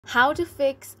How to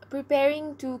fix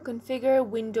preparing to configure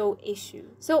window issue.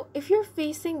 So if you're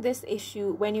facing this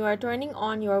issue when you are turning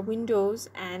on your Windows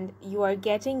and you are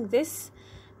getting this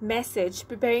message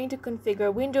preparing to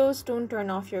configure Windows, don't turn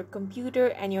off your computer,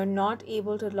 and you're not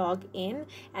able to log in,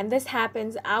 and this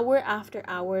happens hour after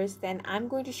hours, then I'm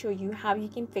going to show you how you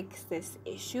can fix this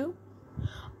issue.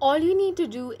 All you need to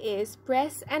do is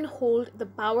press and hold the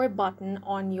power button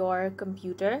on your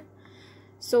computer.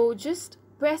 So just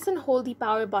press and hold the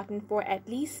power button for at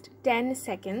least 10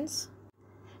 seconds.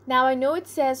 Now I know it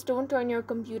says don't turn your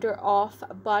computer off,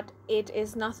 but it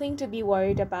is nothing to be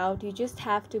worried about. You just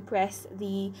have to press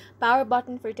the power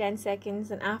button for 10 seconds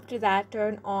and after that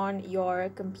turn on your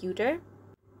computer.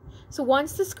 So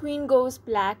once the screen goes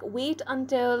black, wait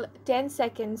until 10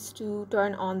 seconds to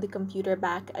turn on the computer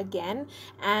back again,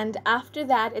 and after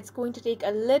that it's going to take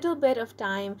a little bit of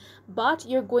time, but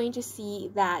you're going to see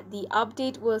that the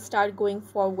update will start going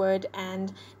forward,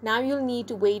 and now you'll need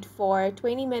to wait for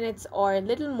 20 minutes or a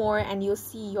little more and you'll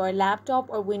see your laptop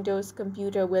or Windows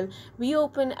computer will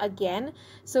reopen again.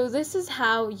 So this is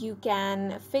how you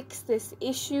can fix this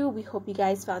issue. We hope you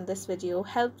guys found this video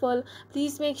helpful.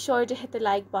 Please make sure to hit the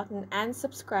like button and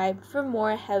subscribe for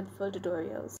more helpful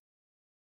tutorials.